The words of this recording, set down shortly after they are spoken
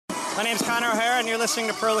My name's Connor O'Hara, and you're listening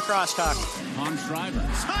to Pro Lacrosse Talk. Tom Schreiber.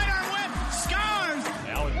 Sidearm whip, scores!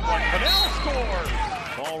 Now in front, Pannell scores!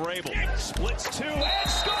 Paul Rabel splits two and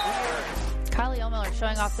scores! Kylie Ohlmiller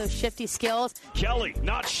showing off those shifty skills. Kelly,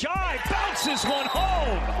 not shy, bounces one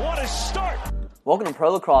home! What a start! Welcome to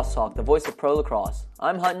Pro Lacrosse Talk, the voice of Pro Lacrosse.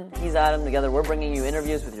 I'm Hutton, he's Adam. Together we're bringing you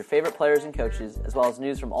interviews with your favorite players and coaches, as well as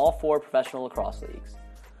news from all 4 professional lacrosse leagues.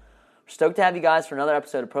 We're stoked to have you guys for another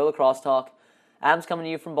episode of Pro Lacrosse Talk. Adam's coming to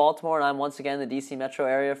you from Baltimore, and I'm once again in the DC metro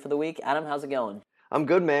area for the week. Adam, how's it going? I'm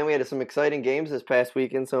good, man. We had some exciting games this past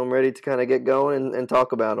weekend, so I'm ready to kind of get going and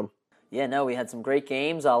talk about them. Yeah, no, we had some great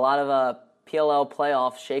games, a lot of PLL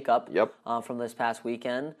playoff shakeup from this past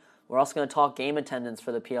weekend. We're also going to talk game attendance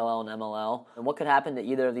for the PLL and MLL and what could happen to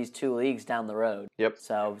either of these 2 leagues down the road. Yep.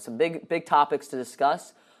 So some big topics to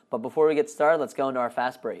discuss, but before we get started, let's go into our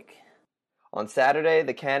fast break. On Saturday,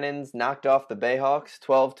 the Cannons knocked off the Bayhawks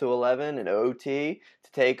 12-11 in OT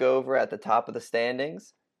to take over at the top of the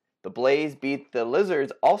standings. The Blaze beat the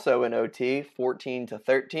Lizards also in OT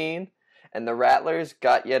 14-13, and the Rattlers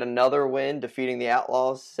got yet another win, defeating the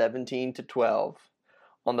Outlaws 17-12.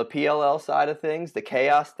 On the PLL side of things, the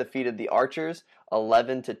Chaos defeated the Archers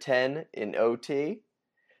 11-10 in OT.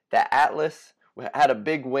 The Atlas had a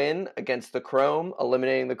big win against the Chrome,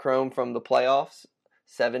 eliminating the Chrome from the playoffs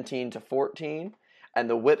 17-14, and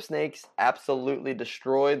the Whipsnakes absolutely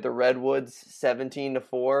destroyed the Redwoods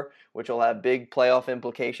 17-4, which will have big playoff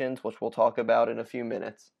implications, which we'll talk about in a few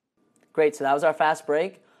minutes. Great, so that was our fast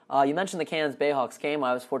break. You mentioned the Cannons Bayhawks game.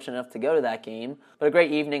 I was fortunate enough to go to that game, but a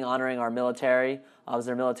great evening honoring our military. It was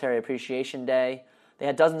their Military Appreciation Day. They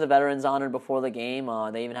had dozens of veterans honored before the game.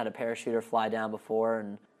 They even had a parachuter fly down before,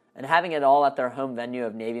 and having it all at their home venue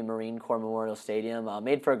of Navy Marine Corps Memorial Stadium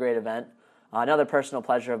made for a great event. Another personal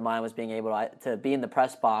pleasure of mine was being able to be in the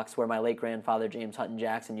press box where my late grandfather, James Hutton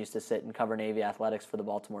Jackson, used to sit and cover Navy athletics for the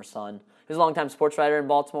Baltimore Sun. He was a longtime sports writer in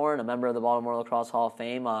Baltimore and a member of the Baltimore Lacrosse Hall of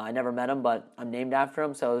Fame. I never met him, but I'm named after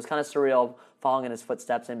him, so it was kind of surreal following in his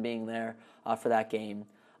footsteps and being there for that game.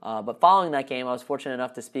 But following that game, I was fortunate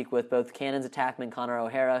enough to speak with both Cannons attackman Connor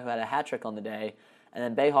O'Hara, who had a hat trick on the day, and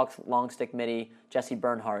then Bayhawks long stick midi Jesse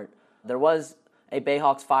Bernhardt. There was a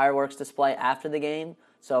Bayhawks fireworks display after the game,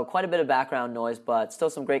 so quite a bit of background noise, but still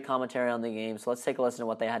some great commentary on the game. So let's take a listen to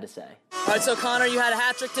what they had to say. All right, so Connor, you had a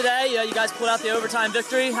hat trick today. You guys pulled out the overtime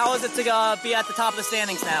victory. How is it to be at the top of the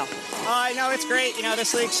standings now? No, it's great.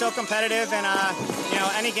 This league's so competitive, and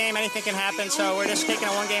any game, anything can happen. So we're just taking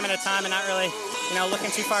it one game at a time and not really,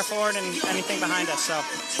 looking too far forward and anything behind us. So,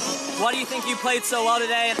 what do you think you played so well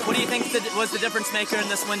today, and what do you think was the difference maker in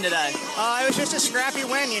this win today? It was just a scrappy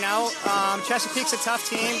win. Chesapeake's a tough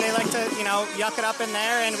team. They like to, yuck it up in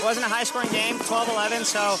there, and it wasn't a high-scoring game, 12-11.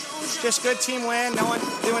 So, just good team win. No one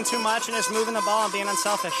doing too much and just moving the ball and being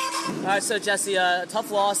unselfish. All right, so Jesse,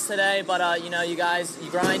 tough loss today, but you guys,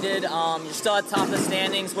 you grinded. You're still at the top of the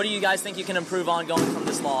standings. What do you guys think you can improve on going from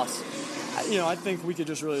this loss? I think we could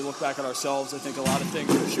just really look back at ourselves. I think a lot of things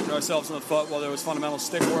we're shooting ourselves in the foot, whether it was fundamental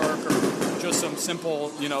stick work or just some simple,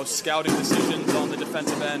 scouting decisions on the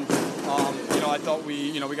defensive end. I thought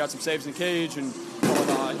we got some saves in cage, and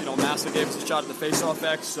Massa gave us a shot at the face-off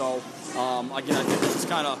X. So again, I think it's just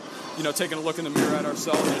kind of taking a look in the mirror at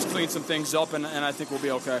ourselves and just clean some things up, and I think we'll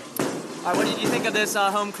be okay. All right, what did you think of this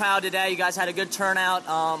home crowd today? You guys had a good turnout.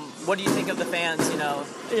 What do you think of the fans,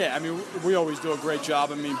 Yeah, we always do a great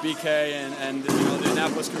job. BK and the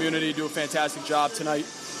Annapolis community do a fantastic job tonight,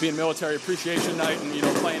 being Military Appreciation Night and,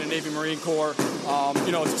 playing in Navy Marine Corps.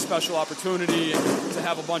 It's a special opportunity to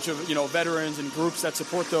have a bunch of, veterans and groups that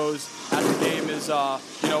support those at the game is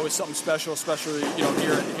something special, especially,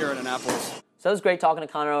 here in Annapolis. So it was great talking to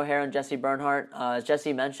Connor O'Hara and Jesse Bernhardt. As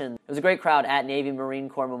Jesse mentioned, it was a great crowd at Navy Marine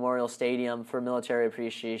Corps Memorial Stadium for Military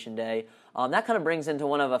Appreciation Day. That kind of brings into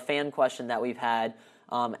one of a fan question that we've had.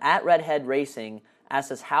 At Redhead Racing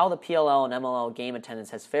asked us how the PLL and MLL game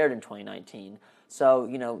attendance has fared in 2019. So,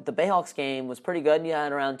 the Bayhawks game was pretty good. You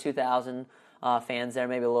had around 2,000 fans there,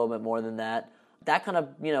 maybe a little bit more than that. That kind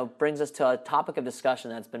of, brings us to a topic of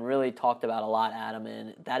discussion that's been really talked about a lot, Adam,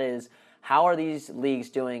 and that is, how are these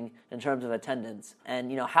leagues doing in terms of attendance?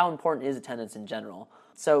 And, how important is attendance in general?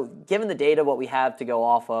 So given the data, what we have to go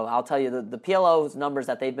off of, I'll tell you the PLO's numbers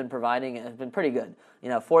that they've been providing have been pretty good.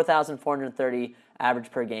 4,430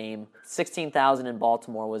 average per game. 16,000 in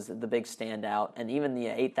Baltimore was the big standout. And even the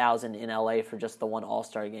 8,000 in LA for just the one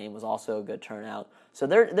All-Star game was also a good turnout. So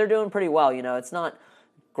they're doing pretty well. It's not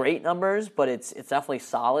great numbers, but it's definitely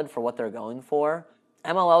solid for what they're going for.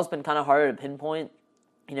 MLL's been kind of harder to pinpoint.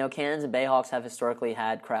 Cannons and Bayhawks have historically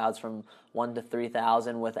had crowds from 1,000 to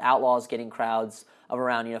 3,000, with Outlaws getting crowds of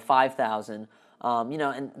around 5,000.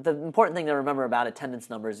 And the important thing to remember about attendance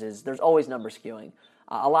numbers is there's always number skewing.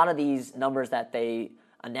 A lot of these numbers that they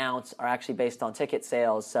announce are actually based on ticket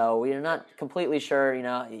sales, so we are not completely sure,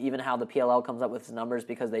 even how the PLL comes up with its numbers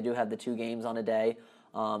because they do have the 2 games on a day.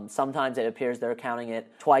 Sometimes it appears they're counting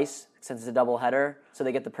it twice since it's a doubleheader, so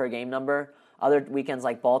they get the per game number. Other weekends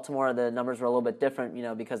like Baltimore, the numbers were a little bit different,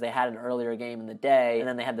 because they had an earlier game in the day, and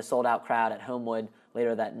then they had the sold-out crowd at Homewood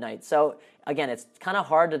later that night. So, again, it's kind of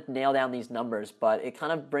hard to nail down these numbers, but it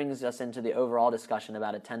kind of brings us into the overall discussion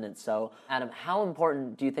about attendance. So, Adam, how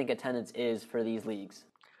important do you think attendance is for these leagues?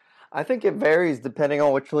 I think it varies depending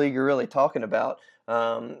on which league you're really talking about.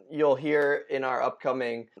 You'll hear in our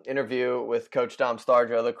upcoming interview with Coach Dom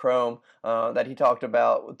Stargio of the Chrome that he talked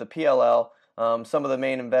about with the PLL. Some of the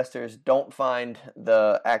main investors don't find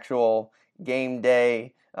the actual game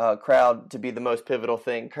day crowd to be the most pivotal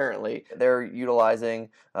thing currently. They're utilizing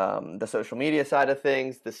the social media side of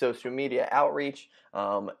things, the social media outreach,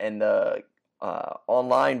 and the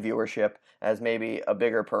online viewership as maybe a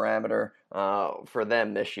bigger parameter for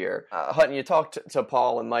them this year. Hutton, you talked to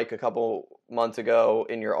Paul and Mike a couple months ago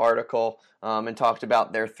in your article and talked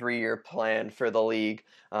about their 3-year plan for the league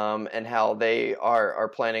and how they are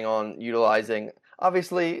planning on utilizing.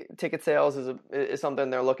 Obviously, ticket sales is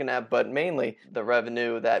something they're looking at, but mainly the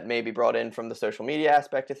revenue that may be brought in from the social media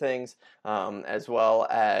aspect of things, as well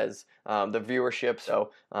as the viewership.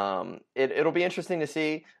 So it'll be interesting to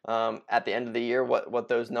see at the end of the year what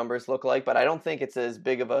those numbers look like, but I don't think it's as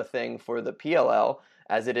big of a thing for the PLL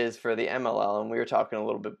as it is for the MLL. And we were talking a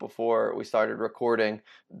little bit before we started recording.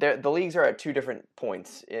 The leagues are at 2 different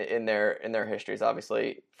points in their histories.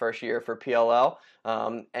 Obviously, first year for PLL,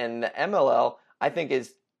 and the MLL, I think,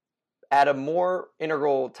 is at a more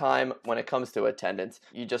integral time when it comes to attendance.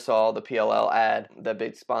 You just saw the PLL add the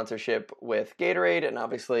big sponsorship with Gatorade and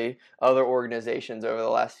obviously other organizations over the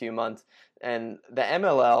last few months. And the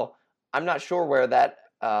MLL, I'm not sure where that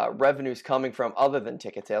revenue's coming from other than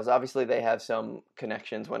ticket sales. Obviously, they have some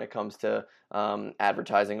connections when it comes to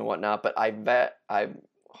advertising and whatnot, but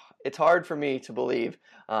it's hard for me to believe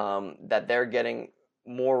that they're getting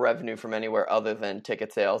more revenue from anywhere other than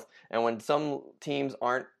ticket sales. And when some teams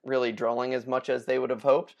aren't really drawing as much as they would have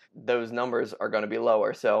hoped, those numbers are going to be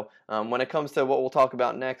lower. So when it comes to what we'll talk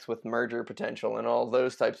about next with merger potential and all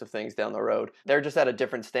those types of things down the road, they're just at a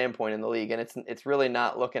different standpoint in the league, and it's really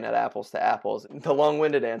not looking at apples to apples. The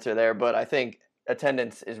long-winded answer there, but I think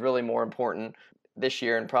attendance is really more important this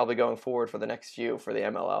year and probably going forward for the next few for the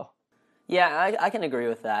MLL. Yeah, I can agree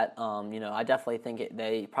with that. I definitely think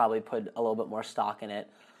they probably put a little bit more stock in it.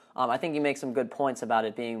 I think you make some good points about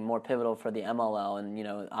it being more pivotal for the MLL,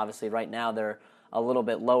 and obviously right now they're a little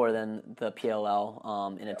bit lower than the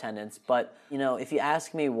PLL in attendance. But if you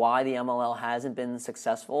ask me why the MLL hasn't been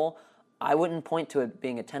successful, I wouldn't point to it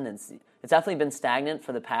being attendance. It's definitely been stagnant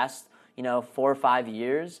for the past 4 or 5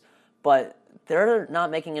 years, but they're not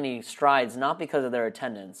making any strides, not because of their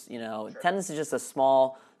attendance. Attendance is just a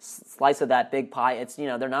small slice of that big pie. It's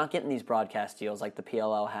they're not getting these broadcast deals like the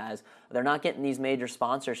PLL has. They're not getting these major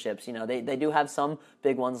sponsorships. They do have some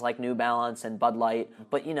big ones like New Balance and Bud Light,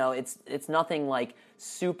 but it's nothing like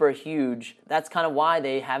super huge. That's kind of why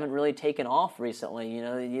they haven't really taken off recently.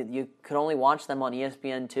 You could only watch them on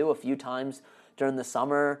ESPN2 a few times during the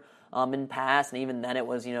summer in past, and even then it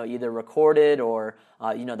was either recorded or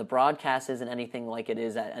the broadcast isn't anything like it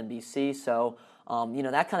is at NBC. So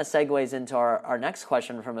that kind of segues into our next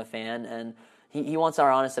question from a fan, and he wants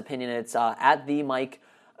our honest opinion. It's at the Mike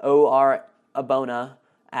O.R. Abona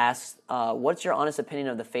asks, what's your honest opinion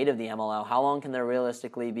of the fate of the MLL? How long can there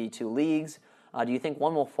realistically be 2 leagues? Do you think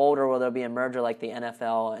one will fold, or will there be a merger like the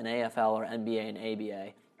NFL and AFL or NBA and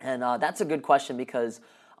ABA? And that's a good question because,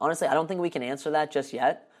 honestly, I don't think we can answer that just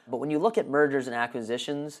yet. But when you look at mergers and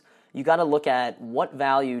acquisitions, you got to look at what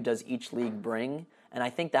value does each league bring. And I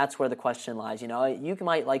think that's where the question lies. You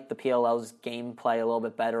might like the PLL's gameplay a little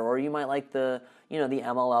bit better, or you might like the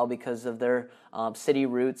MLL because of their city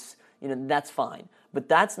roots. That's fine. But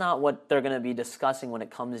that's not what they're going to be discussing when it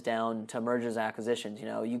comes down to mergers and acquisitions.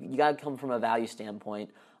 You got to come from a value standpoint,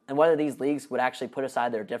 and whether these leagues would actually put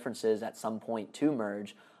aside their differences at some point to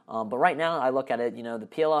merge. But right now, I look at it. The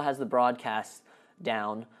PLL has the broadcast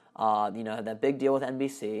down. That big deal with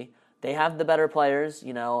NBC. They have the better players.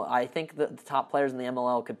 I think the top players in the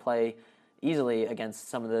MLL could play easily against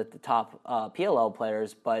some of the top PLL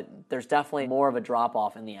players, but there's definitely more of a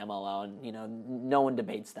drop-off in the MLL, and, no one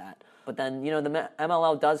debates that. But then, the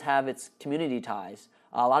MLL does have its community ties.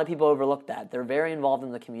 A lot of people overlook that. They're very involved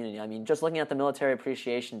in the community. I mean, just looking at the Military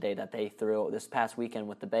Appreciation Day that they threw this past weekend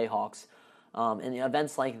with the Bayhawks, and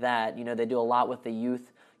events like that, they do a lot with the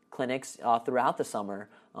youth clinics throughout the summer.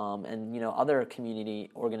 and other community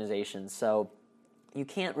organizations. So you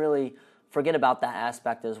can't really forget about that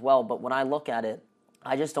aspect as well. But when I look at it,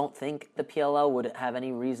 I just don't think the PLL would have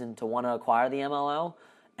any reason to want to acquire the MLL.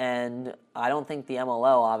 And I don't think the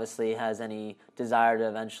MLL obviously has any desire to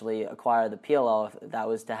eventually acquire the PLL if that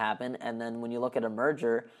was to happen. And then when you look at a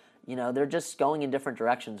merger, they're just going in different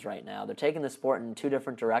directions right now. They're taking the sport in two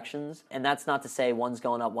different directions. And that's not to say one's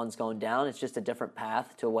going up, one's going down. It's just a different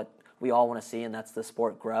path to what we all want to see, and that's the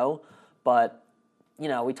sport grow. But,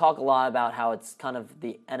 we talk a lot about how it's kind of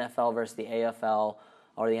the NFL versus the AFL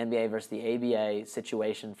or the NBA versus the ABA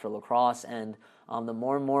situation for lacrosse. And the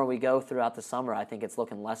more and more we go throughout the summer, I think it's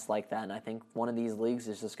looking less like that. And I think one of these leagues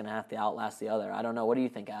is just going to have to outlast the other. I don't know. What do you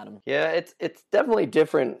think, Adam? Yeah, it's definitely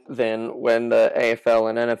different than when the AFL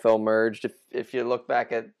and NFL merged. If you look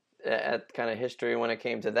back at kind of history when it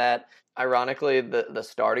came to that, ironically, the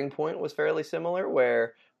starting point was fairly similar,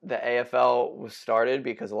 where the AFL was started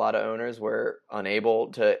because a lot of owners were unable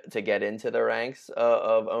to get into the ranks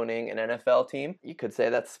of owning an NFL team. You could say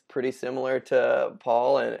that's pretty similar to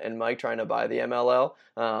Paul and Mike trying to buy the MLL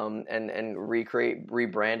and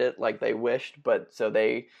rebrand it like they wished, but so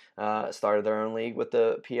they started their own league with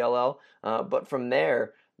the PLL. But from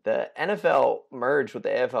there, the NFL merged with the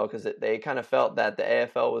AFL because they kind of felt that the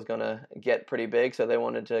AFL was going to get pretty big, so they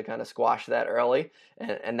wanted to kind of squash that early,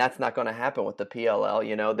 and that's not going to happen with the PLL.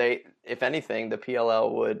 If anything, the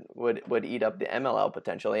PLL would eat up the MLL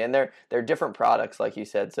potentially, and they're different products, like you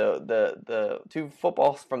said. So the two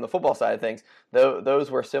footballs from the football side of things, those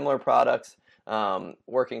were similar products,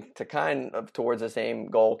 working to kind of towards the same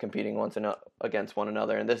goal, competing against one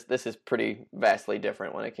another, and this is pretty vastly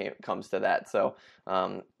different when it comes to that. So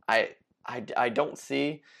I don't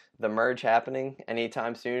see the merge happening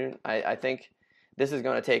anytime soon. I think this is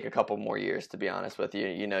going to take a couple more years, to be honest with you.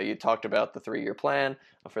 You talked about the 3-year plan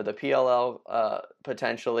for the PLL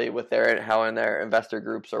potentially with how their investor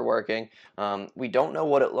groups are working. We don't know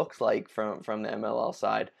what it looks like from the MLL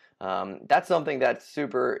side. That's something that's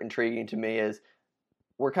super intriguing to me. Is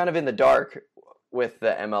we're kind of in the dark with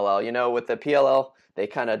the MLL. With the PLL, they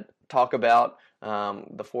kind of talk about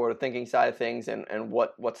the forward-thinking side of things and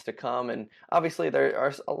what's to come. And obviously there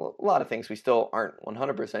are a lot of things we still aren't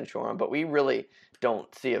 100% sure on, but we really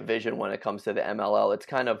don't see a vision when it comes to the MLL. It's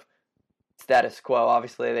kind of status quo.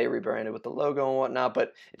 Obviously they rebranded with the logo and whatnot,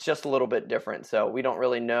 but it's just a little bit different. So we don't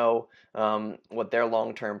really know what their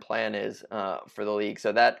long-term plan is for the league.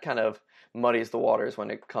 So that kind of muddies the waters when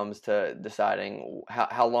it comes to deciding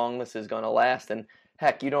how long this is going to last. And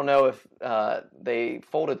heck, you don't know if they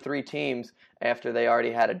folded 3 teams after they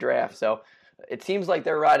already had a draft. So it seems like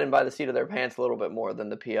they're riding by the seat of their pants a little bit more than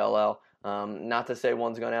the PLL. Not to say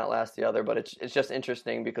one's going to outlast the other, but it's just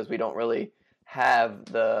interesting because we don't really have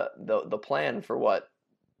the plan for what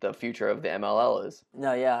the future of the MLL is.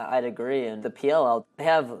 No, yeah, I'd agree. And the PLL, they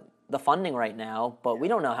have the funding right now, but we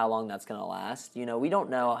don't know how long that's going to last. We don't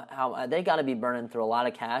know how they got to be burning through a lot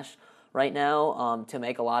of cash right now to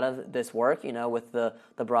make a lot of this work, with the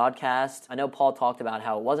broadcast. I know Paul talked about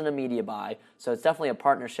how it wasn't a media buy, so it's definitely a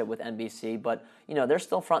partnership with NBC, but, they're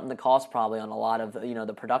still fronting the cost probably on a lot of,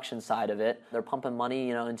 the production side of it. They're pumping money,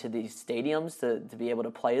 into these stadiums to be able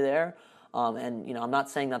to play there. And, I'm not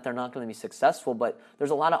saying that they're not going to be successful, but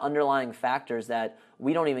there's a lot of underlying factors that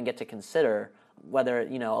we don't even get to consider whether,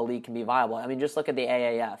 a league can be viable. I mean, just look at the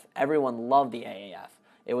AAF. Everyone loved the AAF.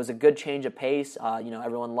 It was a good change of pace.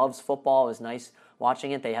 Everyone loves football. It was nice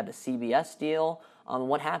watching it. They had the CBS deal.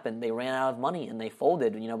 What happened? They ran out of money and they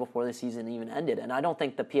folded, before the season even ended. And I don't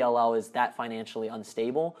think the PLL is that financially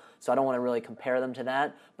unstable, so I don't want to really compare them to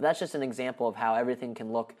that. But that's just an example of how everything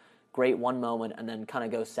can look great one moment and then kind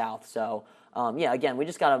of go south. So, again, we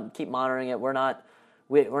just got to keep monitoring it. We're not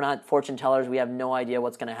fortune tellers. We have no idea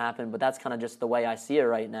what's going to happen, but that's kind of just the way I see it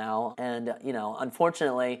right now. And,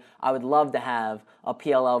 unfortunately, I would love to have a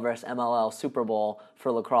PLL versus MLL Super Bowl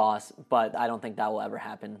for lacrosse, but I don't think that will ever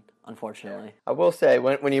happen, unfortunately. I will say,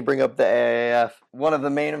 when you bring up the AAF, one of the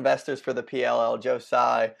main investors for the PLL, Joe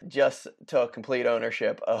Tsai, just took complete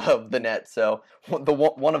ownership of the net. So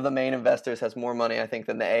one of the main investors has more money, I think,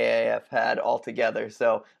 than the AAF had altogether.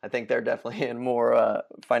 So I think they're definitely in more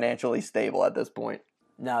financially stable at this point.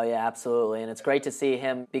 No, yeah, absolutely. And it's great to see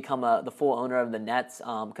him become the full owner of the Nets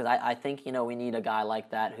because I think, we need a guy like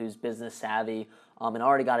that who's business savvy and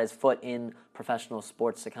already got his foot in professional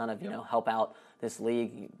sports to kind of, help out this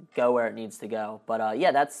league go where it needs to go. But,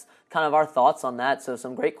 that's kind of our thoughts on that. So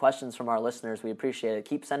some great questions from our listeners. We appreciate it.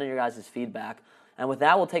 Keep sending your guys' feedback. And with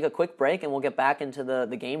that, we'll take a quick break and we'll get back into the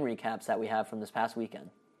game recaps that we have from this past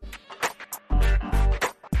weekend.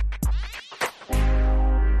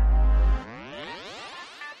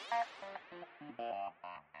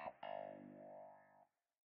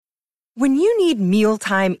 When you need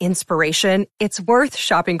mealtime inspiration, it's worth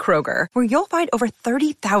shopping Kroger, where you'll find over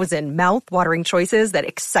 30,000 mouth-watering choices that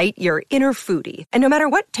excite your inner foodie. And no matter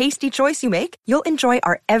what tasty choice you make, you'll enjoy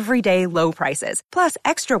our everyday low prices, plus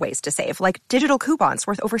extra ways to save, like digital coupons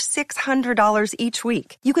worth over $600 each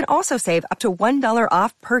week. You can also save up to $1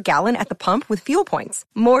 off per gallon at the pump with fuel points.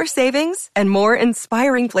 More savings and more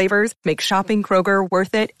inspiring flavors make shopping Kroger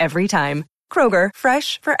worth it every time. Kroger,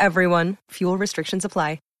 fresh for everyone. Fuel restrictions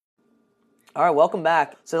apply. All right, welcome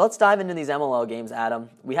back. So let's dive into these MLL games, Adam.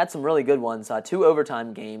 We had some really good ones, 2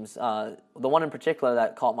 overtime games. The one in particular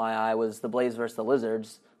that caught my eye was the Blaze versus the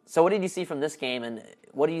Lizards. So what did you see from this game, and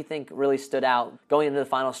what do you think really stood out going into the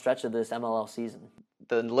final stretch of this MLL season?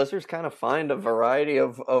 The Lizards kind of find a variety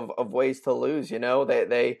of ways to lose. You know,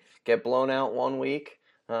 they get blown out one week,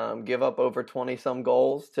 give up over 20-some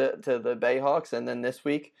goals to the Bayhawks, and then this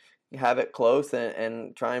week have it close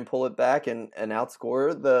and try and pull it back and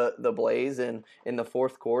outscore the Blaze in the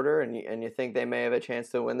fourth quarter, and you think they may have a chance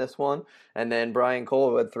to win this one. And then Brian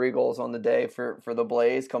Cole, who had 3 goals on the day for the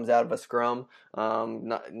Blaze, comes out of a scrum,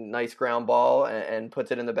 nice ground ball, and puts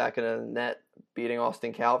it in the back of the net, beating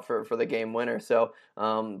Austin Kaut for the game winner. So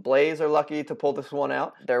Blaze are lucky to pull this one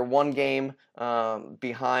out. They're 1 game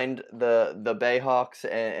behind the Bayhawks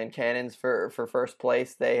and Cannons for first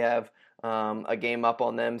place. They have a game up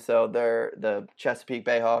on them, so they're the Chesapeake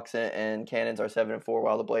Bayhawks and Cannons are 7-4,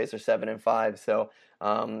 while the Blaze are 7-5. So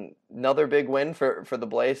another big win for the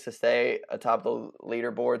Blaze to stay atop the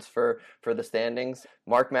leaderboards for the standings.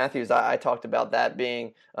 Mark Matthews, I talked about that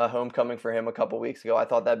being a homecoming for him a couple weeks ago. I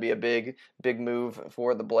thought that'd be a big move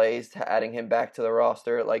for the Blaze, adding him back to the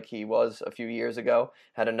roster like he was a few years ago.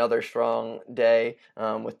 Had another strong day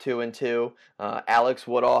with 2-2. Alex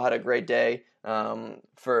Woodall had a great day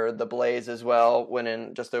for the Blaze as well,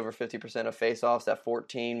 winning just over 50% of faceoffs at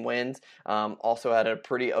 14 wins. Also had a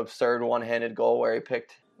pretty absurd one-handed goal where he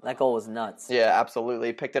picked. That goal was nuts. Yeah,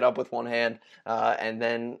 absolutely. Picked it up with one hand, and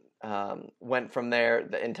then went from there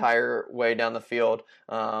the entire way down the field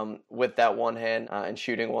with that one hand and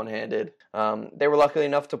shooting one-handed. They were lucky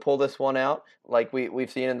enough to pull this one out. Like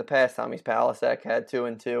we've seen in the past, Tommy Palasek had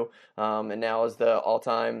 2-2, and now is the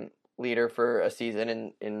all-time leader for a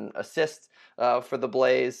season in assists for the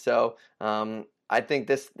Blaze. So I think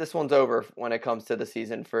this one's over when it comes to the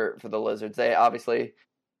season for the Lizards. They obviously,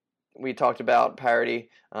 we talked about parity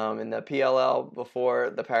in the PLL before,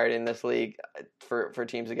 the parity in this league for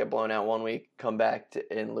teams to get blown out one week, come back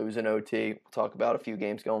and lose an OT. We'll talk about a few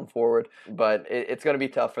games going forward, but it's going to be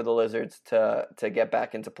tough for the Lizards to get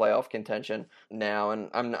back into playoff contention now, and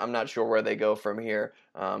I'm not sure where they go from here.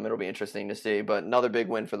 It'll be interesting to see, but another big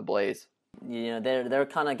win for the Blaze. You know, they're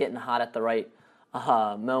kind of getting hot at the right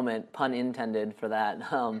moment, pun intended for that.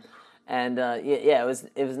 It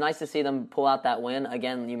was nice to see them pull out that win.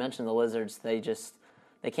 Again, you mentioned the Lizards.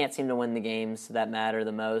 They can't seem to win the games that matter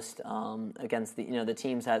the most against the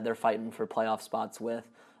teams that they're fighting for playoff spots with.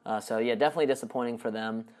 Definitely disappointing for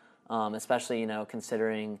them, especially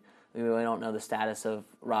considering we don't know the status of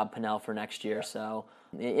Rob Pennell for next year. So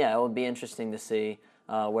it would be interesting to see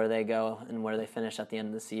where they go and where they finish at the end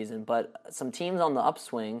of the season. But some teams on the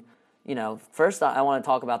upswing. First I want to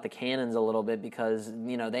talk about the Cannons a little bit because,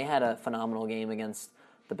 they had a phenomenal game against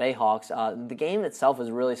the Bayhawks. The game itself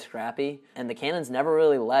was really scrappy, and the Cannons never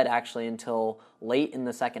really led actually until late in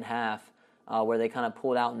the second half where they kind of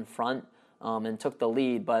pulled out in front and took the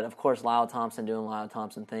lead. But, of course, Lyle Thompson doing Lyle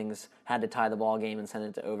Thompson things had to tie the ball game and send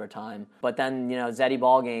it to overtime. But then, Zeddy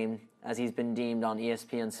Ballgame, as he's been deemed on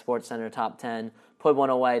ESPN SportsCenter Top 10, put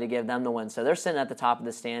one away to give them the win. So they're sitting at the top of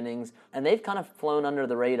the standings, and they've kind of flown under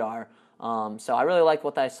the radar. So I really liked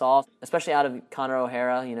what I saw, especially out of Connor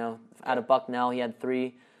O'Hara. Out of Bucknell, he had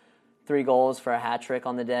three goals for a hat trick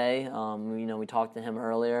on the day. We talked to him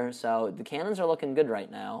earlier. So the Cannons are looking good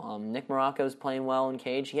right now. Nick Morocco's playing well in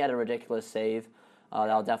cage. He had a ridiculous save.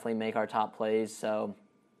 That'll definitely make our top plays. So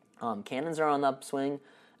Cannons are on the upswing.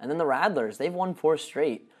 And then the Rattlers, they've won 4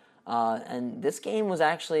 straight. And this game was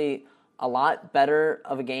actually a lot better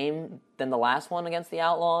of a game than the last one against the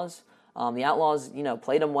Outlaws. The Outlaws,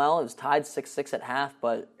 played them well. It was tied 6-6 at half,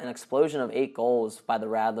 but an explosion of 8 goals by the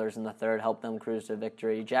Rattlers in the third helped them cruise to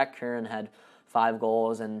victory. Jack Curran had 5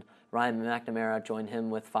 goals, and Ryan McNamara joined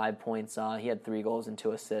him with 5 points. He had 3 goals and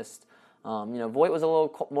 2 assists. Voigt was a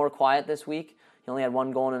little more quiet this week. He only had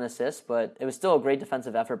 1 goal and an assist, but it was still a great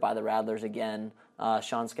defensive effort by the Rattlers again.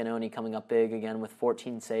 Sean Scanoni coming up big again with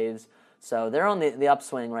 14 saves. So they're on the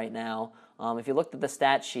upswing right now. If you looked at the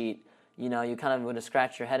stat sheet, you kind of would have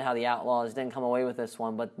scratched your head how the Outlaws didn't come away with this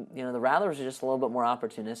one. But, the Rattlers are just a little bit more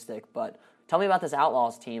opportunistic. But tell me about this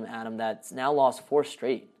Outlaws team, Adam, that's now lost 4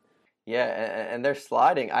 straight. Yeah, and they're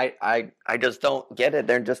sliding. I just don't get it.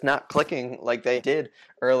 They're just not clicking like they did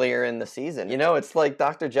earlier in the season. You know, it's like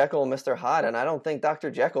Dr. Jekyll and Mr. Hyde, and I don't think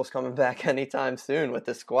Dr. Jekyll's coming back anytime soon with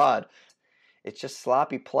this squad. It's just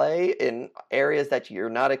sloppy play in areas that you're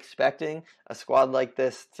not expecting a squad like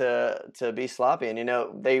this to be sloppy. And, you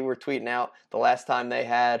know, they were tweeting out the last time they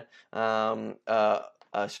had a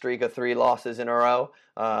streak of 3 losses in a row.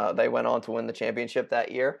 They went on to win the championship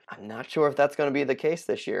that year. I'm not sure if that's going to be the case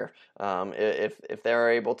this year. If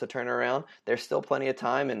they're able to turn around, there's still plenty of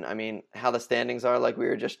time. And I mean, how the standings are, like we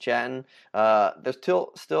were just chatting, they're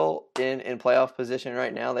still in playoff position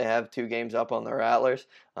right now. They have 2 games up on the Rattlers.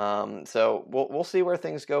 So we'll see where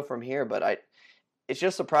things go from here. But it's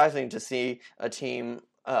just surprising to see a team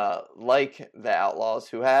like the Outlaws,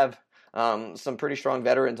 who have some pretty strong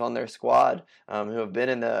veterans on their squad, who have been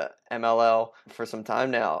in the MLL for some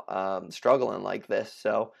time now, struggling like this.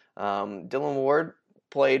 So Dylan Ward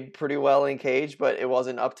played pretty well in Cage, but it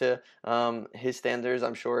wasn't up to his standards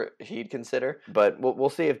I'm sure he'd consider. But we'll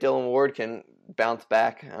see if Dylan Ward can bounce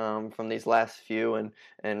back from these last few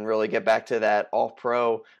and really get back to that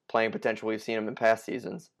all-pro playing potential we've seen him in past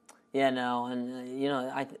seasons. Yeah, no, and you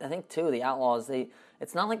know, I think too the Outlaws,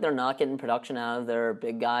 it's not like they're not getting production out of their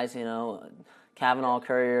big guys. You know, Kavanaugh,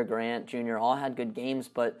 Courier, Grant Jr. all had good games,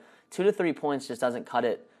 but 2 to 3 points just doesn't cut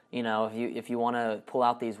it. You know, if you want to pull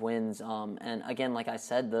out these wins, and again, like I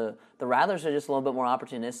said, the Rattlers are just a little bit more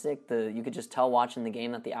opportunistic. You could just tell watching the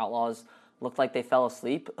game that the Outlaws looked like they fell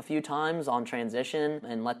asleep a few times on transition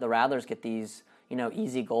and let the Rattlers get these, you know,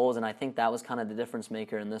 easy goals, and I think that was kind of the difference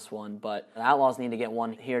maker in this one. But the Outlaws need to get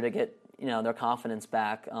one here to get, you know, their confidence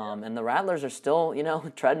back, and the Rattlers are still, you know,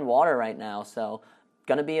 treading water right now, so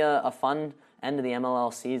going to be a fun end of the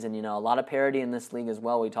MLL season. You know, a lot of parity in this league as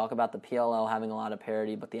well. We talk about the PLL having a lot of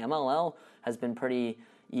parity, but the MLL has been pretty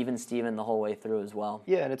even Steven the whole way through as well.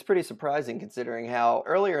 Yeah, and it's pretty surprising considering how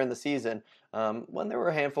earlier in the season, when there were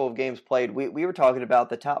a handful of games played, we were talking about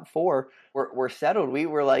the top 4 were settled. We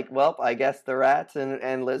were like, well, I guess the Rats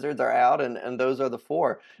and Lizards are out, and those are the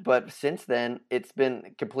 4. But since then, it's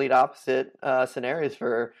been complete opposite scenarios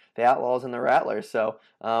for the Outlaws and the Rattlers. So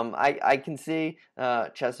I can see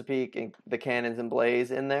Chesapeake and the Cannons and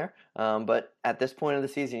Blaze in there, but at this point of the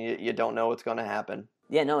season, you don't know what's going to happen.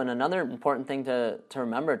 Yeah, no, and another important thing to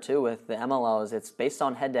remember, too, with the MLL is it's based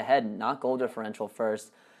on head-to-head, not goal differential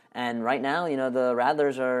first. And right now, you know, the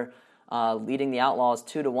Rattlers are leading the Outlaws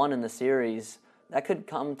 2-1 in the series. That could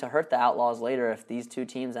come to hurt the Outlaws later if these 2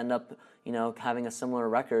 teams end up, you know, having a similar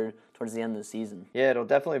record towards the end of the season. Yeah, it'll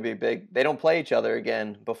definitely be big. They don't play each other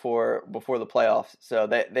again before the playoffs, so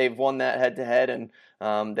they've won that head-to-head,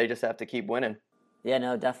 and they just have to keep winning. Yeah,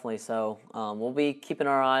 no, definitely. So we'll be keeping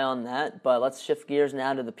our eye on that. But let's shift gears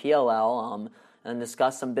now to the PLL and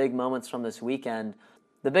discuss some big moments from this weekend.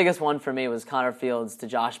 The biggest one for me was Connor Fields to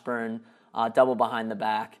Josh Byrne, double behind the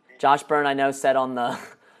back. Josh Byrne, I know, said on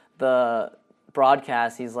the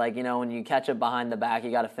broadcast, he's like, you know, when you catch it behind the back,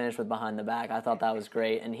 you got to finish with behind the back. I thought that was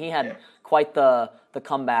great. And he had quite the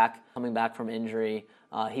comeback coming back from injury.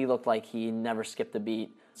 He looked like he never skipped a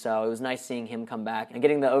beat. So it was nice seeing him come back and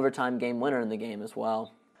getting the overtime game winner in the game as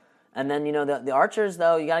well. And then, you know, the Archers,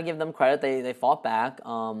 though, you got to give them credit. They fought back.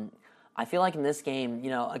 I feel like in this game, you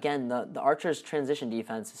know, again, the Archers' transition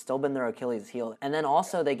defense has still been their Achilles heel. And then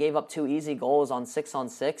also they gave up 2 easy goals on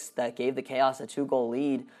 6-on-6 that gave the Chaos a 2-goal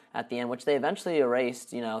lead at the end, which they eventually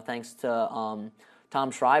erased, you know, thanks to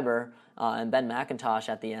Tom Schreiber and Ben McIntosh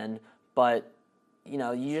at the end. But you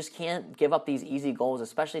know, you just can't give up these easy goals,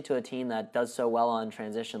 especially to a team that does so well on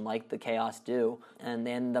transition like the Chaos do. And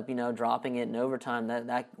they ended up, you know, dropping it in overtime.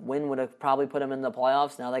 That win would have probably put them in the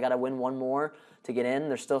playoffs. Now they got to win one more to get in.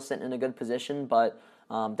 They're still sitting in a good position, but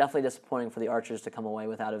definitely disappointing for the Archers to come away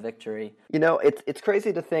without a victory. You know, it's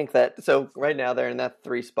crazy to think that, so right now they're in that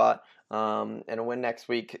 3 spot, and a win next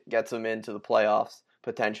week gets them into the playoffs,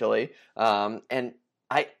 potentially. And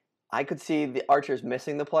I could see the Archers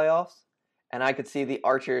missing the playoffs, and I could see the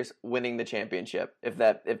Archers winning the championship. Is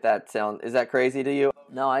that crazy to you?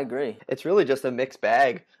 No, I agree. It's really just a mixed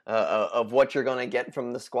bag of what you're going to get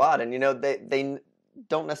from the squad. And, you know, they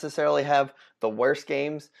don't necessarily have the worst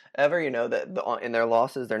games ever. You know, in their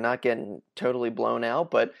losses, they're not getting totally blown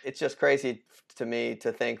out. But it's just crazy to me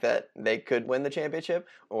to think that they could win the championship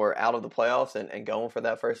or out of the playoffs and going for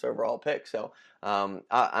that first overall pick. So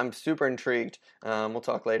I'm super intrigued. We'll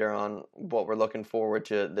talk later on what we're looking forward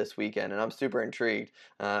to this weekend. And I'm super intrigued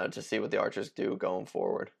to see what the Archers do going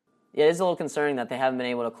forward. Yeah, it is a little concerning that they haven't been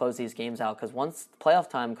able to close these games out because once playoff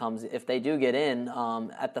time comes, if they do get in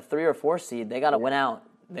at the 3 or 4 seed, they got to win out.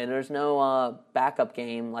 There's no backup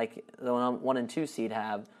game like the 1 and 2 seed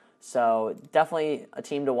have. So definitely a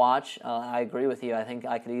team to watch. I agree with you. I think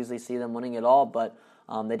I could easily see them winning it all, but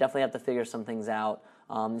they definitely have to figure some things out.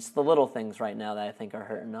 It's the little things right now that I think are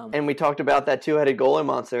hurting them. And we talked about that two-headed goalie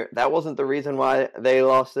monster. That wasn't the reason why they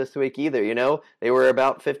lost this week either. They were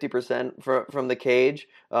about 50% from the cage.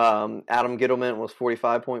 Adam Gittleman was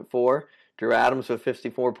 45.4. Drew Adams with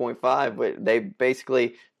 54.5. They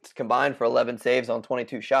basically combined for 11 saves on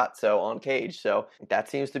 22 shots, so on cage. So that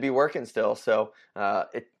seems to be working still. So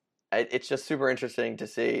it's just super interesting to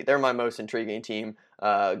see. They're my most intriguing team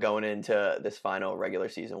going into this final regular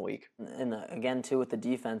season week. And again, too, with the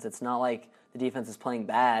defense, it's not like the defense is playing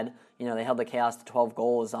bad. They held the Chaos to 12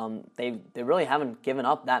 goals. They really haven't given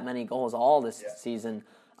up that many goals all this season.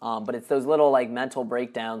 But it's those little mental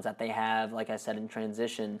breakdowns that they have, like I said, in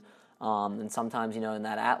transition. And sometimes, in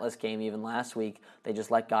that Atlas game, even last week, they just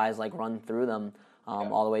let guys run through them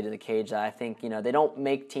all the way to the cage. I think, they don't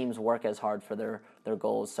make teams work as hard for their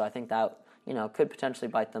goals. So I think that, could potentially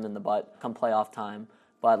bite them in the butt come playoff time.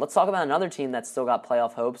 But let's talk about another team that's still got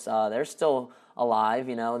playoff hopes. They're still alive.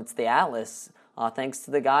 It's the Atlas. Thanks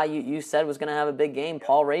to the guy you said was going to have a big game,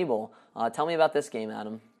 Paul Rabel. Tell me about this game,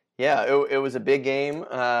 Adam. Yeah, it was a big game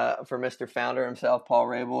for Mr. Founder himself, Paul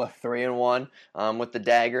Rabel, a 3-1 with the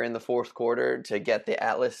dagger in the fourth quarter to get the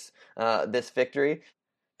Atlas this victory.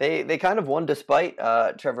 They kind of won despite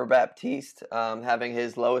Trevor Baptiste having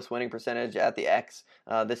his lowest winning percentage at the X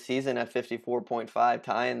this season at 54.5,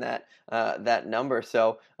 tying that number.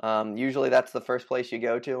 So usually that's the first place you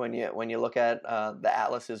go to when you look at the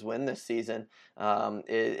Atlas's win this season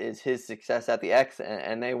is his success at the X,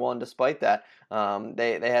 and they won despite that.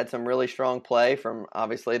 They had some really strong play from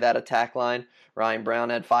obviously that attack line. Ryan Brown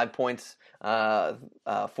had 5 points, 4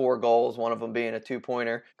 goals, one of them being a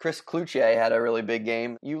 2-pointer. Chris Cloutier had a really big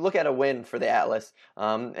game. You look at a win for the Atlas,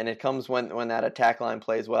 and it comes when that attack line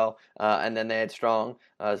plays well, and then they had strong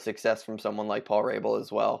success from someone like Paul Rabel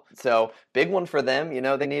as well. So big one for them.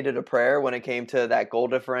 They needed a prayer when it came to that goal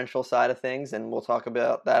differential side of things, and we'll talk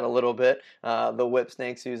about that a little bit. The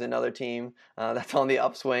Whipsnakes, who's another team that's on the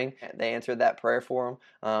upswing, they answered that prayer for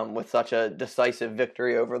them with such a decisive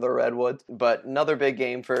victory over the Redwoods. But another big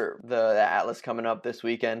game for the Atlas coming up this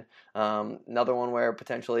weekend. Another one where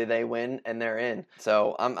potentially they win and they're in.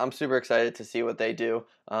 So I'm super excited to see what they do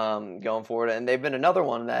going forward. And they've been another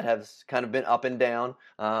one that has kind of been up and down.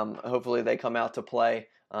 Hopefully they come out to play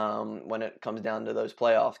when it comes down to those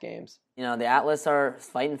playoff games. The Atlas are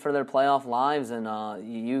fighting for their playoff lives, and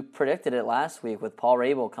you predicted it last week with Paul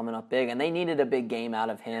Rabel coming up big, and they needed a big game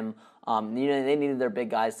out of him. They needed their big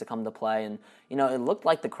guys to come to play, and it looked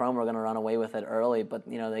like the Chrome were going to run away with it early, but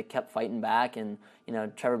they kept fighting back, and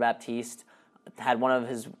Trevor Baptiste had one of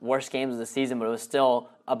his worst games of the season, but it was still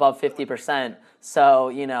above 50%. So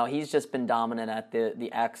he's just been dominant at the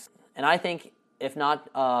X, and I think if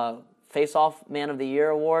not Face-Off Man of the Year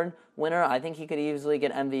award winner, I think he could easily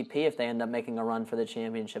get MVP if they end up making a run for the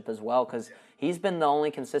championship as well, because he's been the only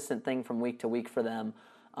consistent thing from week to week for them.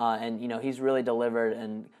 And he's really delivered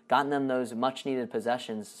and gotten them those much-needed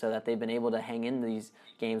possessions so that they've been able to hang in these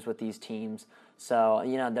games with these teams. So,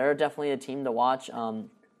 they're definitely a team to watch.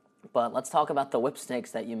 But let's talk about the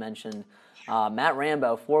Whipsnakes that you mentioned. Matt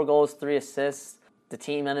Rambo, 4 goals, 3 assists. The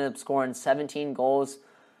team ended up scoring 17 goals,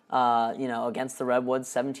 against the Redwoods,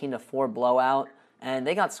 17-4 blowout. And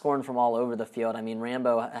they got scoring from all over the field. I mean,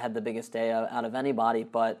 Rambo had the biggest day out of anybody,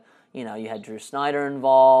 but you had Drew Snyder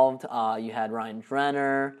involved, you had Ryan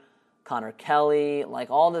Drenner, Connor Kelly,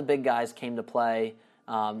 all the big guys came to play.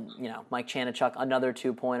 Mike Chanichuk, another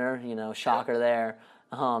 2-pointer, shocker there.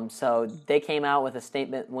 So they came out with a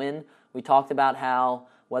statement win. We talked about how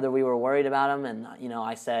whether we were worried about them, and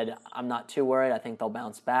I said I'm not too worried. I think they'll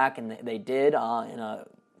bounce back, and they did in a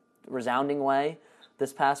resounding way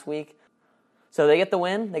this past week. So they get the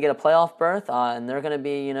win, they get a playoff berth, and they're going to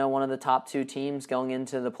be, one of the top 2 teams going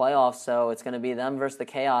into the playoffs. So it's going to be them versus the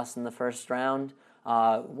Chaos in the first round.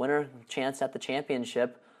 Winner chance at the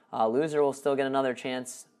championship. Loser will still get another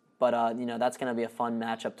chance, but that's going to be a fun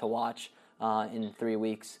matchup to watch in 3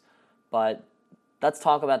 weeks. But let's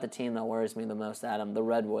talk about the team that worries me the most, Adam, the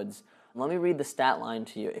Redwoods. Let me read the stat line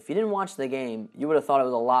to you. If you didn't watch the game, you would have thought it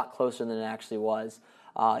was a lot closer than it actually was.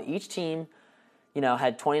 Each team,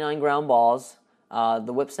 had 29 ground balls.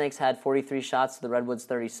 The Whipsnakes had 43 shots to the Redwoods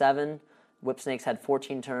 37. Whipsnakes had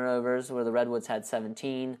 14 turnovers, where the Redwoods had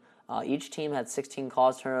 17. Each team had 16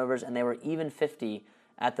 caused turnovers, and they were even 50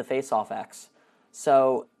 at the face-off X.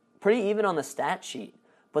 So pretty even on the stat sheet.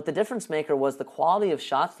 But the difference maker was the quality of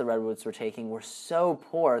shots the Redwoods were taking were so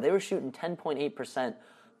poor. They were shooting 10.8%.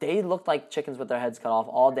 They looked like chickens with their heads cut off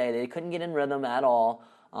all day. They couldn't get in rhythm at all.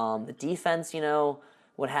 The defense,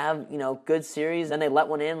 would have, good series. Then they let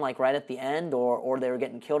one in like right at the end, or they were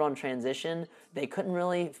getting killed on transition. They couldn't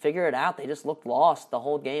really figure it out. They just looked lost the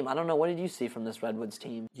whole game. I don't know. What did you see from this Redwoods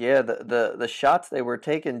team? Yeah, the shots they were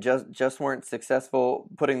taking just weren't successful,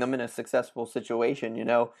 putting them in a successful situation.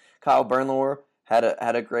 Kyle Bernlohr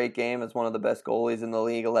had a great game as one of the best goalies in the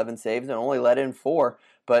league, 11 saves, and only let in 4.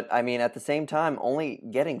 But, at the same time, only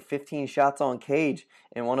getting 15 shots on cage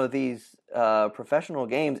in one of these professional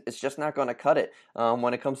games, it's just not going to cut it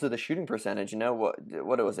when it comes to the shooting percentage.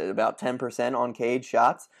 What was it, about 10% on cage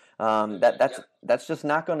shots? That's just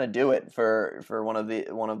not going to do it for one of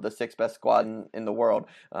the 6 best squad in the world.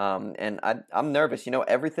 And I'm nervous.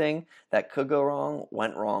 Everything that could go wrong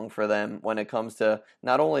went wrong for them when it comes to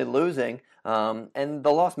not only losing, and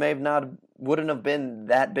the loss wouldn't have been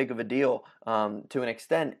that big of a deal to an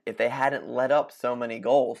extent if they hadn't let up so many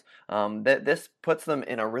goals. This puts them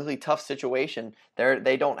in a really tough situation.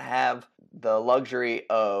 They don't have the luxury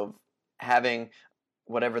of having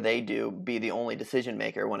whatever they do be the only decision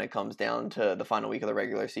maker when it comes down to the final week of the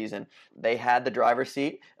regular season. They had the driver's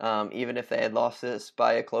seat, even if they had lost this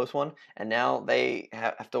by a close one, and now they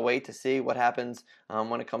have to wait to see what happens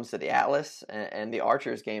when it comes to the Atlas and the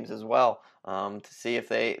Archers games as well, to see if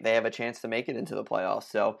they have a chance to make it into the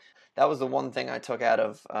playoffs. So that was the one thing I took out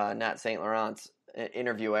of Nat St. Laurent's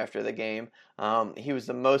interview after the game. He was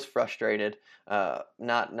the most frustrated,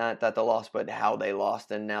 not that they lost, but how they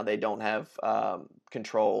lost, and now they don't have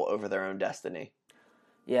control over their own destiny.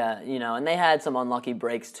 Yeah, and they had some unlucky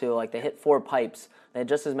breaks too. Like they hit 4 pipes. They had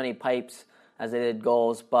just as many pipes as they did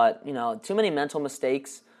goals, but too many mental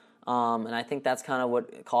mistakes. And I think that's kind of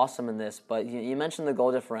what cost them in this. But you mentioned the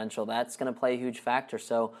goal differential. That's going to play a huge factor.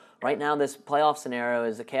 So right now this playoff scenario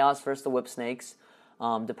is the Chaos versus the Whip Snakes.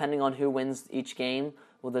 Depending on who wins each game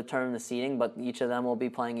will determine the seeding, but each of them will be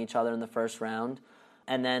playing each other in the first round.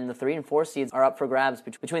 And then the 3 and 4 seeds are up for grabs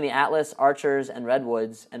between the Atlas, Archers, and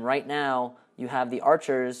Redwoods. And right now you have the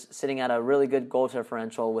Archers sitting at a really good goal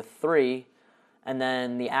differential with 3, and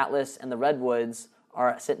then the Atlas and the Redwoods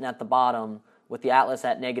are sitting at the bottom, with the Atlas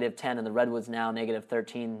at -10 and the Redwoods now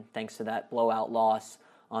 -13 thanks to that blowout loss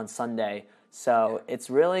on Sunday. So it's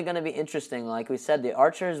really going to be interesting. Like we said, the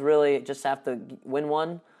Archers really just have to win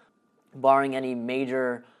one, barring any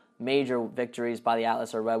major victories by the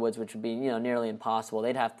Atlas or Redwoods, which would be nearly impossible.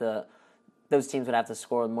 Those teams would have to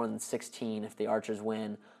score more than 16 if the Archers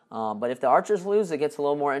win. But if the Archers lose, it gets a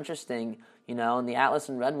little more interesting, and the Atlas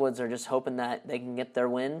and Redwoods are just hoping that they can get their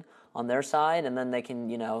win on their side, and then they can,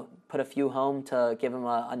 put a few home to give them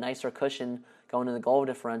a nicer cushion going to the goal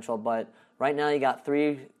differential. But right now you got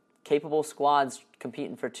 3 capable squads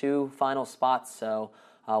competing for 2 final spots, so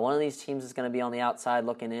one of these teams is going to be on the outside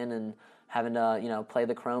looking in and having to play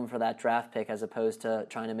the chrome for that draft pick as opposed to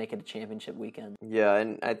trying to make it a championship weekend. Yeah,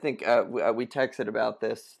 and I think we texted about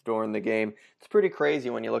this during the game. It's pretty crazy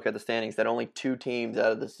when you look at the standings that only 2 teams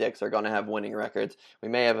out of the 6 are going to have winning records. We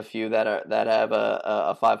may have a few that have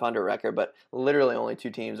a 500 record, but literally only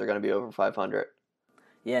 2 teams are going to be over 500.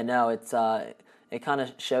 Yeah, no, it kind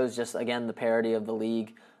of shows just again the parity of the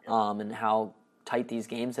league and how tight these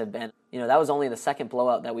games have been. That was only the second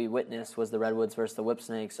blowout that we witnessed was the Redwoods versus the Whip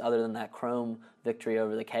Snakes, other than that Chrome victory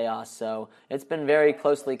over the Chaos. So it's been very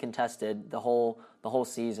closely contested the whole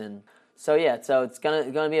season. So yeah, it's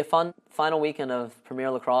gonna be a fun final weekend of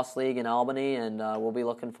Premier Lacrosse League in Albany, and we'll be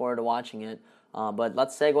looking forward to watching it. But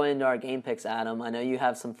let's segue into our game picks, Adam. I know you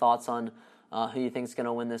have some thoughts on who you think is going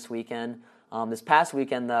to win this weekend. This past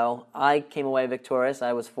weekend, though, I came away victorious.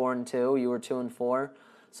 I was 4-2. You were 2-4.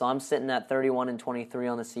 So I'm sitting at 31-23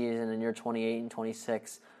 on the season, and you're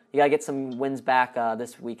 28-26. You got to get some wins back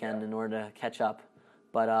this weekend in order to catch up.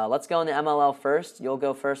 But let's go into MLL first. You'll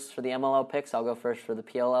go first for the MLL picks. I'll go first for the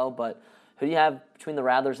PLL. But who do you have between the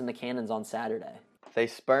Rattlers and the Cannons on Saturday? They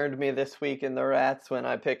spurned me this week in the Rats when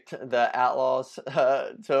I picked the Outlaws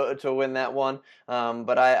to win that one.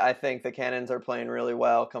 But I think the Cannons are playing really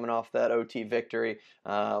well coming off that OT victory.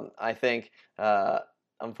 I think...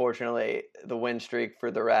 unfortunately, the win streak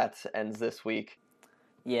for the Rats ends this week.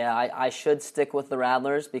 Yeah, I should stick with the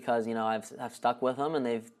Rattlers because, I've stuck with them and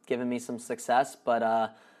they've given me some success. But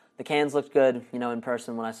the Cans looked good, in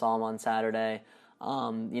person when I saw them on Saturday.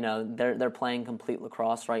 They're playing complete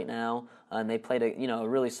lacrosse right now, and they played a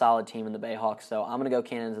really solid team in the Bayhawks. So I'm going to go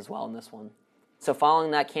Cannons as well in this one. So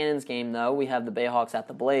following that Cannons game, though, we have the Bayhawks at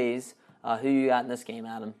the Blaze. Who you got in this game,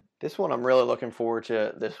 Adam? This one I'm really looking forward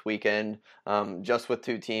to this weekend, just with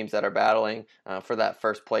 2 teams that are battling for that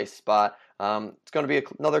first place spot. It's going to be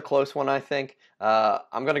another close one, I think.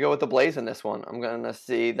 I'm going to go with the Blaze in this one. I'm going to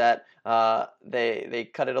see that they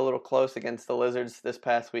cut it a little close against the Lizards this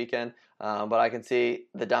past weekend, but I can see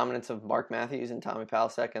the dominance of Mark Matthews and Tommy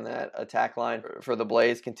Palasek and that attack line for the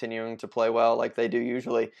Blaze continuing to play well like they do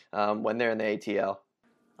usually when they're in the ATL.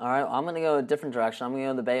 All right, I'm going to go a different direction. I'm going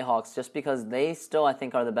to go the Bayhawks just because they still, I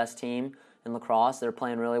think, are the best team in lacrosse. They're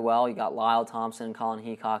playing really well. You got Lyle Thompson and Colin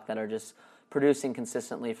Heacock that are just producing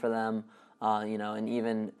consistently for them, and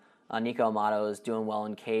even Nico Amato is doing well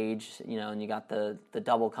in cage, and you got the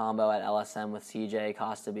double combo at LSM with CJ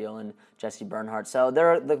Costabile and Jesse Bernhardt. So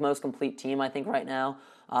they're the most complete team, I think, right now.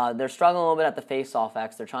 They're struggling a little bit at the face-off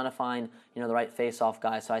X. They're trying to find, the right face-off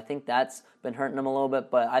guy. So I think that's been hurting them a little bit,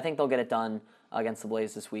 but I think they'll get it done against the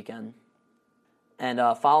Blaze this weekend. And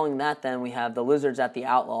following that, then, we have the Lizards at the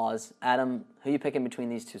Outlaws. Adam, who are you picking between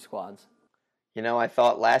these two squads? I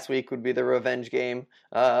thought last week would be the revenge game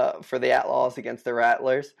for the Outlaws against the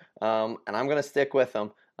Rattlers, and I'm going to stick with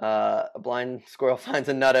them. A blind squirrel finds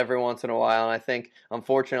a nut every once in a while, and I think,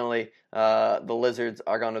 unfortunately, the Lizards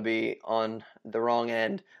are going to be on the wrong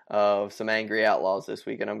end of some angry Outlaws this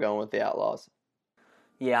week, and I'm going with the Outlaws.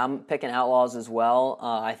 Yeah, I'm picking Outlaws as well.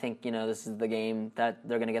 I think, this is the game that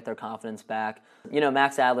they're going to get their confidence back.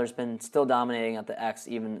 Max Adler's been still dominating at the X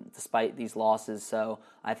even despite these losses, so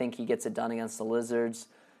I think he gets it done against the Lizards,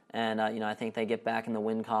 and, I think they get back in the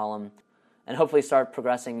win column and hopefully start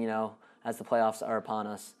progressing, as the playoffs are upon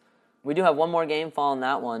us. We do have one more game following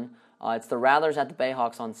that one. It's the Rattlers at the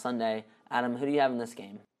Bayhawks on Sunday. Adam, who do you have in this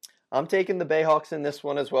game? I'm taking the Bayhawks in this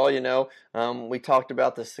one as well. We talked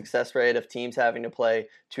about the success rate of teams having to play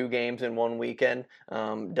 2 games in one weekend.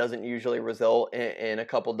 Doesn't usually result in a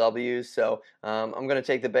couple W's. So I'm going to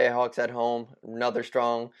take the Bayhawks at home. Another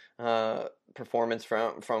strong performance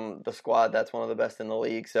from the squad. That's one of the best in the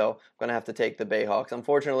league. So I'm going to have to take the Bayhawks.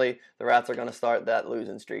 Unfortunately, the Rats are going to start that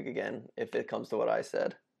losing streak again if it comes to what I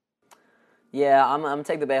said. Yeah, I'm going to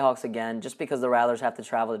take the Bayhawks again just because the Rattlers have to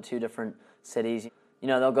travel to 2 different cities.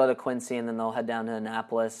 They'll go to Quincy and then they'll head down to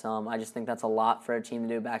Annapolis. I just think that's a lot for a team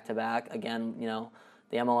to do back-to-back. Again,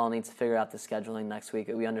 the MLL needs to figure out the scheduling next week.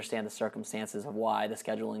 We understand the circumstances of why the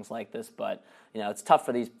scheduling's like this, but, it's tough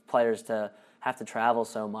for these players to have to travel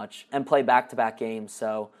so much and play back-to-back games.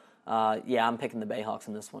 So, I'm picking the Bayhawks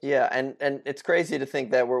in this one. Yeah, and it's crazy to think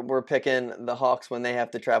that we're picking the Hawks when they have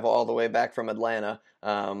to travel all the way back from Atlanta.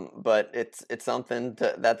 But it's something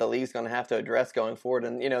that the league's going to have to address going forward.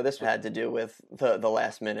 And, this had to do with the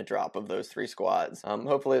last-minute drop of those 3 squads.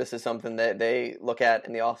 Hopefully this is something that they look at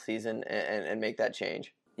in the offseason and make that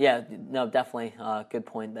change. Yeah, no, definitely. Good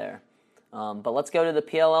point there. But let's go to the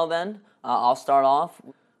PLL then. I'll start off.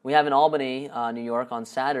 We have in Albany, New York, on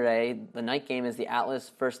Saturday. The night game is the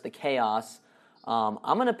Atlas versus the Chaos. I'm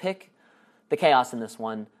going to pick the Chaos in this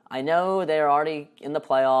one. I know they're already in the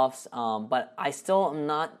playoffs, but I still am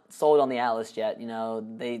not sold on the Atlas yet.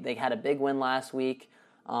 They had a big win last week,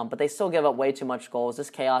 but they still give up way too much goals. This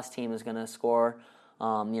Chaos team is going to score.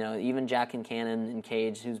 Even Jack Kincannon in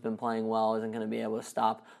cage, who's been playing well, isn't going to be able to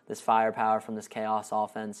stop this firepower from this Chaos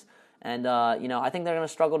offense. And, I think they're going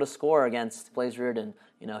to struggle to score against Blaze Reardon.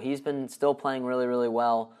 He's been still playing really, really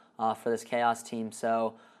well for this Chaos team.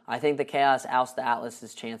 So I think the Chaos outs the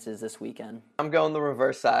Atlas's chances this weekend. I'm going the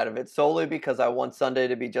reverse side of it solely because I want Sunday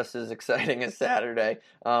to be just as exciting as Saturday.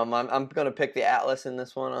 I'm going to pick the Atlas in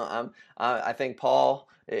this one. I think Paul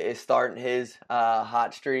is starting his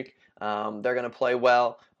hot streak. They're going to play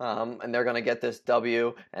well, and they're going to get this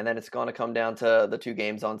W, and then it's going to come down to the 2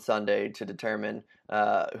 games on Sunday to determine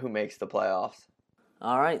who makes the playoffs.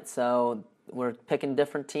 All right, so we're picking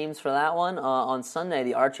different teams for that one. On Sunday,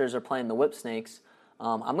 the Archers are playing the Whip Snakes.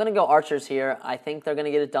 I'm going to go Archers here. I think they're going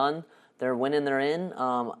to get it done. They're winning, they're in.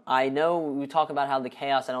 I know we talk about how the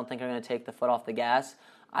Chaos, I don't think, are going to take the foot off the gas.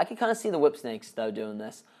 I could kind of see the Whip Snakes, though, doing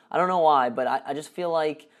this. I don't know why, but I just feel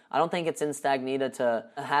like I don't think it's in Stagnita to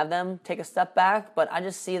have them take a step back, but I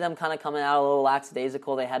just see them kind of coming out a little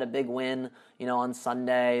lackadaisical. They had a big win, on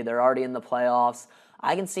Sunday. They're already in the playoffs.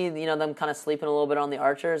 I can see, them kind of sleeping a little bit on the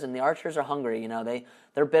Archers, and the Archers are hungry.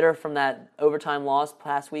 They're bitter from that overtime loss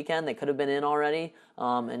past weekend. They could have been in already,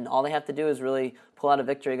 and all they have to do is really pull out a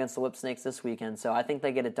victory against the Whip Snakes this weekend. So I think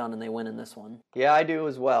they get it done and they win in this one. Yeah, I do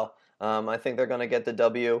as well. I think they're going to get the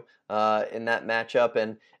W in that matchup,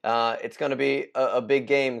 and it's going to be a big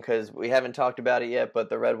game because we haven't talked about it yet, but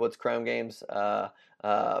the Redwoods Chrome games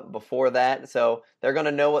before that, so they're going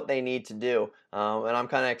to know what they need to do, and I'm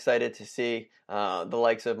kind of excited to see the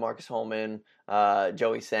likes of Marcus Holman,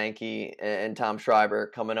 Joey Sankey, and Tom Schreiber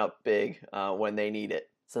coming up big when they need it.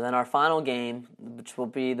 So then our final game, which will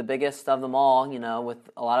be the biggest of them all, with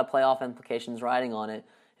a lot of playoff implications riding on it,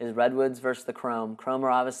 is Redwoods versus the Chrome. Chrome are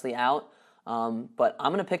obviously out, but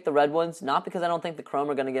I'm going to pick the Redwoods, not because I don't think the Chrome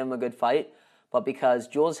are going to give them a good fight, but because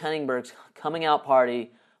Jules Henningberg's coming out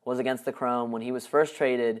party was against the Chrome. When he was first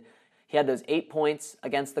traded, he had those 8 points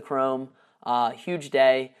against the Chrome. Huge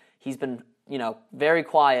day. He's been, very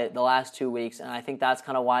quiet the last 2 weeks, and I think that's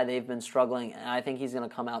kind of why they've been struggling. And I think he's going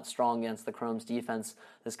to come out strong against the Chrome's defense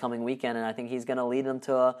this coming weekend, and I think he's going to lead them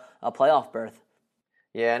to a playoff berth.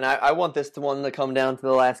 Yeah, and I want this one to come down to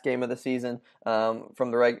the last game of the season in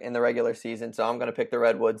the regular season, so I'm going to pick the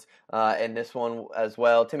Redwoods in this one as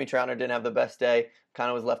well. Timmy Troutner didn't have the best day, kind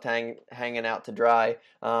of was left hanging out to dry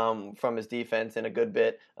from his defense in a good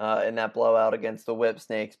bit in that blowout against the Whip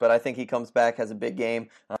Snakes, but I think he comes back, has a big game.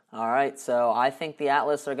 All right, so I think the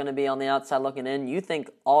Atlas are going to be on the outside looking in. You think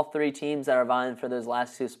all three teams that are vying for those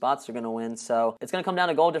last two spots are going to win, so it's going to come down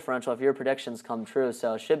to goal differential if your predictions come true.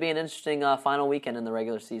 So it should be an interesting final weekend in the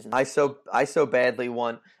regular season. I so badly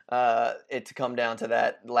want it to come down to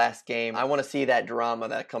that last game. I want to see that drama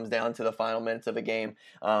that comes down to the final minutes of a game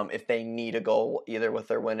if they need a goal, either with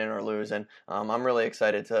their winning or losing. I'm really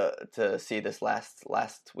excited to see this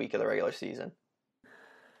last week of the regular season.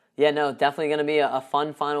 Yeah, no, definitely going to be a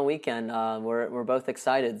fun final weekend. We're both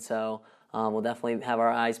excited, so we'll definitely have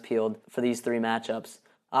our eyes peeled for these three matchups.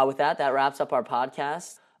 With that wraps up our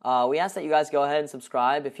podcast. We ask that you guys go ahead and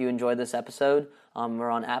subscribe if you enjoyed this episode.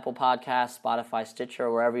 We're on Apple Podcasts, Spotify, Stitcher,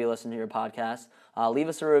 or wherever you listen to your podcasts. Leave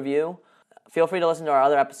us a review. Feel free to listen to our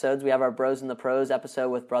other episodes. We have our Bros in the Pros episode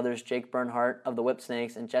with brothers Jake Bernhardt of the Whip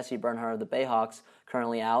Snakes and Jesse Bernhardt of the Bayhawks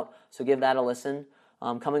currently out, so give that a listen.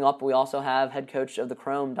 Coming up, we also have head coach of the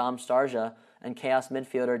Chrome, Dom Starja, and Chaos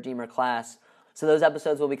midfielder, Deemer Class. So those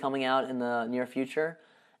episodes will be coming out in the near future.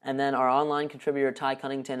 And then our online contributor, Ty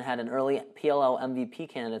Cunnington, had an early PLL MVP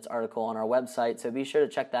candidates article on our website, so be sure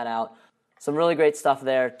to check that out. Some really great stuff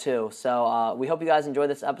there, too. So we hope you guys enjoyed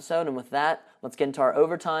this episode, and with that, let's get into our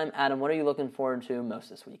overtime. Adam, what are you looking forward to most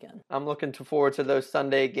this weekend? I'm looking forward to those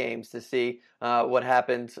Sunday games to see what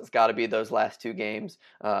happens. It's got to be those last two games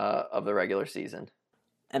of the regular season.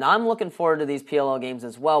 And I'm looking forward to these PLL games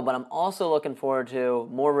as well, but I'm also looking forward to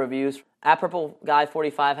more reviews.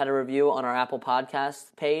 @PurpleGuy45 had a review on our Apple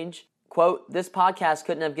Podcast page. Quote, "This podcast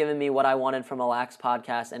couldn't have given me what I wanted from a lax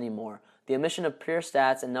podcast anymore. The omission of pure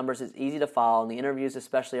stats and numbers is easy to follow, and the interviews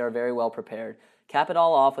especially are very well prepared. Cap it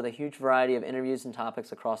all off with a huge variety of interviews and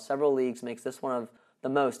topics across several leagues makes this one of the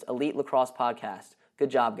most elite lacrosse podcasts. Good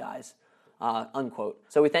job, guys." Unquote.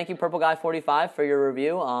 So we thank you, PurpleGuy45, for your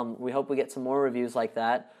review. We hope we get some more reviews like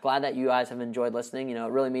that. Glad that you guys have enjoyed listening. It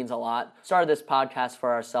really means a lot. Started this podcast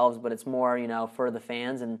for ourselves, but it's more, for the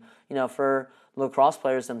fans and, for lacrosse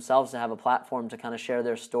players themselves to have a platform to kind of share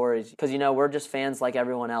their stories. Because, we're just fans like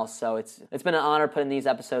everyone else. So it's been an honor putting these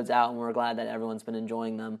episodes out, and we're glad that everyone's been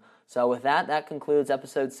enjoying them. So with that concludes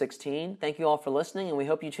episode 16. Thank you all for listening, and we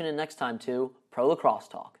hope you tune in next time to Pro Lacrosse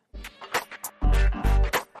Talk.